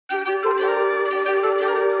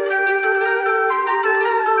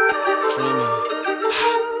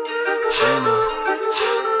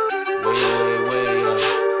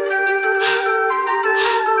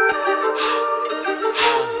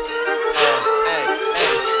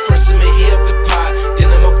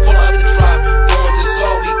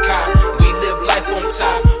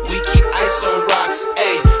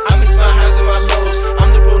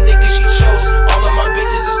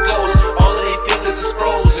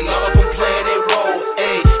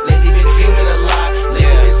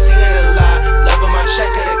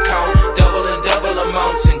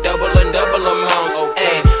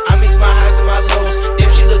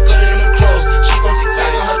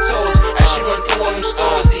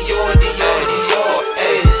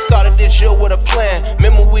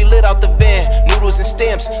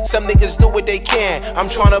Some niggas do what they can. I'm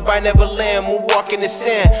tryna buy Neverland, moonwalk in the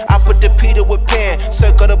sand. I put the Peter with pan,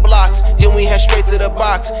 circle the blocks, then we head straight to the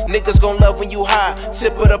box. Niggas gon' love when you high,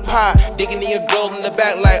 tip of the pie, digging in your girl in the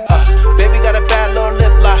back like baby got a bad little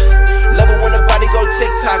lip lock. Love it when the body go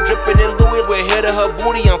TikTok, dripping in Louis. We're here to her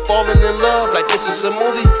booty, I'm falling in love like this is a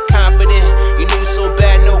movie. Confident, you niggas so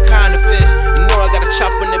bad, no counterfeit. You know I got a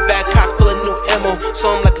chop in the back, cock full of new ammo,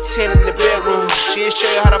 so I'm like a 10 in the bedroom. She'll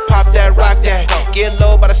show you how to pop that, rock that. Get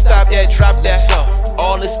low, but I stop that, drop that.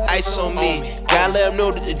 All this ice on me, gotta let them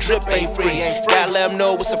know that the drip ain't free. Gotta let them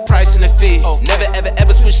know what's the price and the fee. Never ever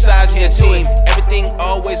ever switch sides in your team. Everything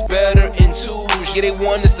always better in twos. Yeah, they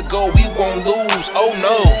want us to go, we won't lose. Oh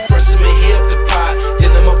no. First I'ma hit up the pot,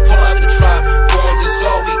 then I'ma pull out the drop. Phones is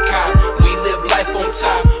all we cop. We live life on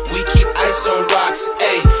top. We keep ice on rocks.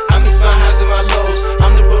 Ayy, I miss my highs and my lows.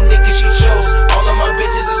 I'm the real nigga she chose. All of my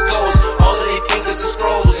bitches is ghosts. All of their fingers is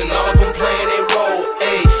froze, and all of them playing they role.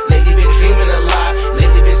 Ayy, lately been dreaming a lot.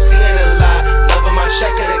 Lately been seeing a lot. Loving my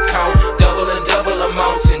checkin account. Double and double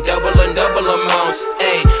amounts and double amounts.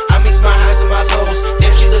 Ayy, I miss my highs and my lows.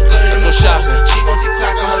 Damn, she look good in them clothes. She gon'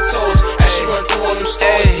 TikTok on her toes as she run through all them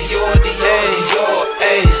stores. Dior, Dior, Dior,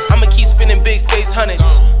 ayy. I'ma keep spinning big face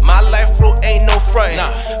hundreds. My life road ain't no front.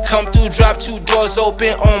 Come through, drop 2 doors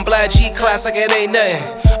open on black G-class like it ain't nothing.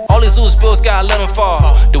 All these loose bills, gotta let them fall.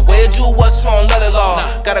 The way to do what's wrong, let it law.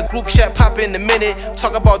 Got a group chat pop in a minute.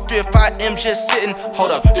 Talk about 3 or 5 M just sitting.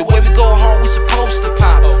 Hold up, the way we go hard, we supposed to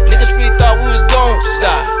pop. Niggas really thought we was gon'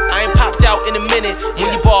 stop. I ain't popped out in a minute.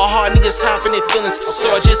 When you ball hard, niggas hopping their feelings.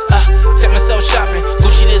 So I just take myself shopping.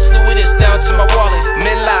 Gucci this, Louis this, down to my wallet.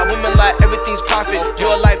 Men lie, women lie, everything's profit.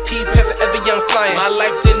 Your life P, forever young flying. My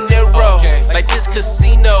life De Niro, like this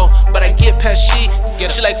casino. But I get past she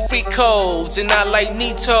like free codes and I like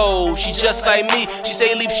Nito. She just like me, she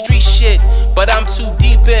say leave street shit, but I'm too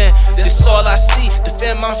deep in. This all I see, the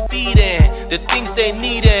fam I'm feeding, the things they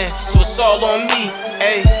needin', so it's all on me.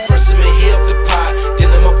 Ayy, first I'ma hit up the pot, then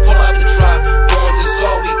I'ma pull out the drop. Phones is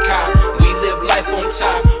all we cop. We live life on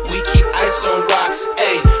top. We keep ice on rocks.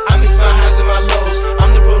 Ayy, I miss my highs and my lows.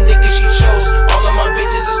 I'm the real nigga she chose. All of my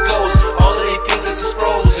bitches is ghosts. All of their fingers is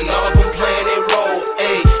froze, and all of them playing they role.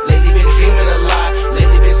 Ayy, lately been dreaming a lot.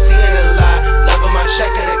 Lately been seeing a lot. Loving my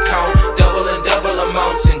checkin account. Double and double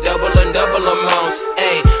amounts and double amounts.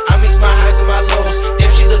 Ayy, I miss my highs and my lows.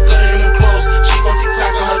 Damn, she look good in them clothes. She gon'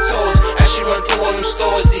 TikTok on her toes as she run through all them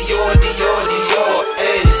stores. Dior, Dior, Dior,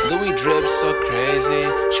 ayy. Louis drip so crazy.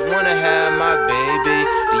 She wanna have my baby.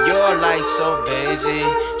 Dior like so lazy.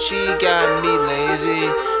 She got me lazy.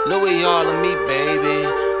 Louis all of me, baby.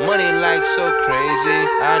 Money like so crazy.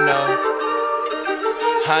 I know,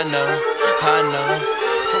 I know, I know.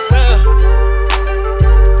 For real.